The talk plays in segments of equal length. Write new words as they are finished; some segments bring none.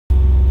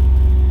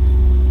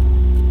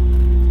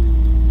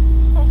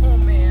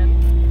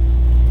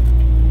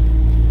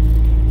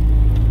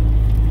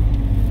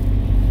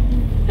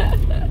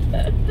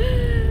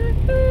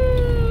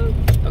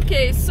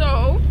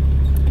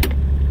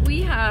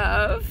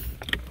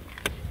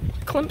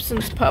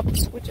Clemson's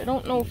pups, which I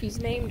don't know if he's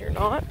named or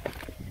not.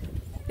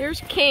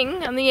 There's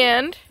King on the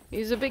end.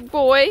 He's a big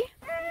boy.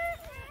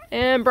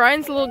 And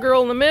Brian's the little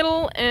girl in the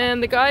middle,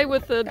 and the guy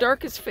with the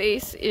darkest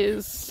face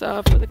is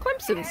for the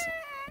Clemsons.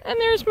 And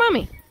there's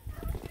Mommy.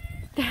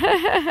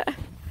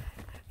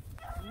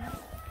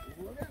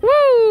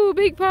 Woo!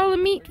 Big pile of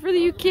meat for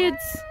you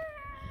kids.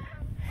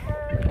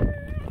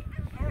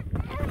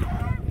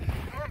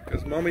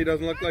 Because Mommy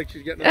doesn't look like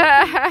she's getting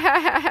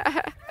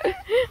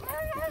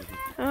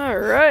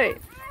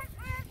Alright.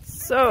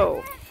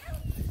 So,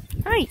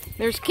 hi,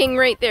 there's King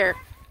right there.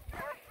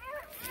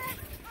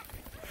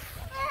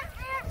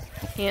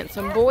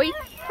 Handsome boy.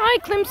 Hi,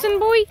 Clemson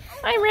boy.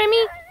 Hi,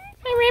 Remy.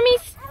 Hi,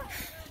 Remy's.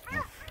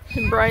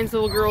 And Brian's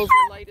little girl's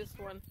the lightest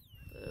one.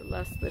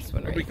 This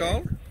one right What we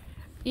call her?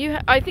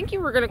 I think you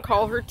were going to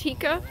call her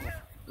Tika,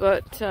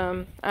 but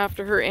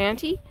after her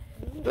auntie,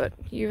 but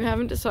you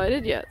haven't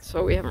decided yet,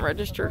 so we haven't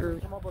registered her.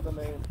 Come up with a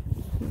name.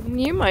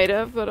 You might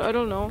have, but I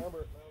don't know.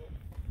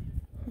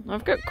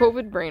 I've got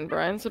COVID brain,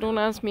 Brian, so don't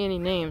ask me any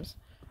names.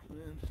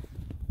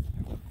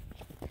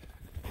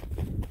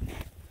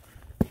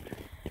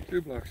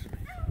 2 blocks from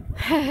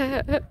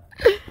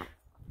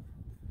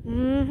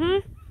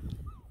me.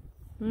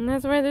 And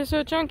that's why they're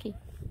so chunky.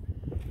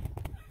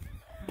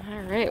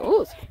 Alright,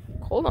 oh, it's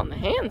cold on the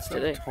hands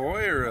today. A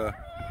toy or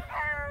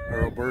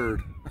a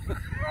bird?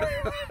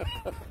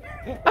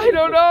 I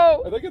don't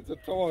know. I think it's a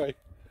toy.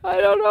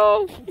 I don't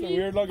know. It's a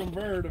weird looking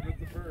bird if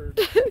it's a bird.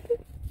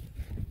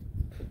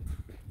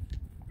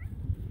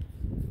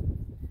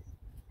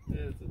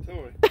 Yeah, it's a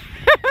toy.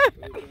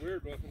 It's a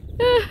weird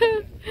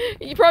looking.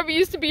 He probably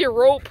used to be a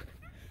rope.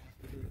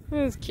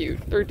 It's cute.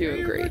 They're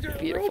doing great.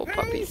 Beautiful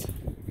puppies.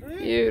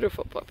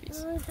 Beautiful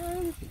puppies.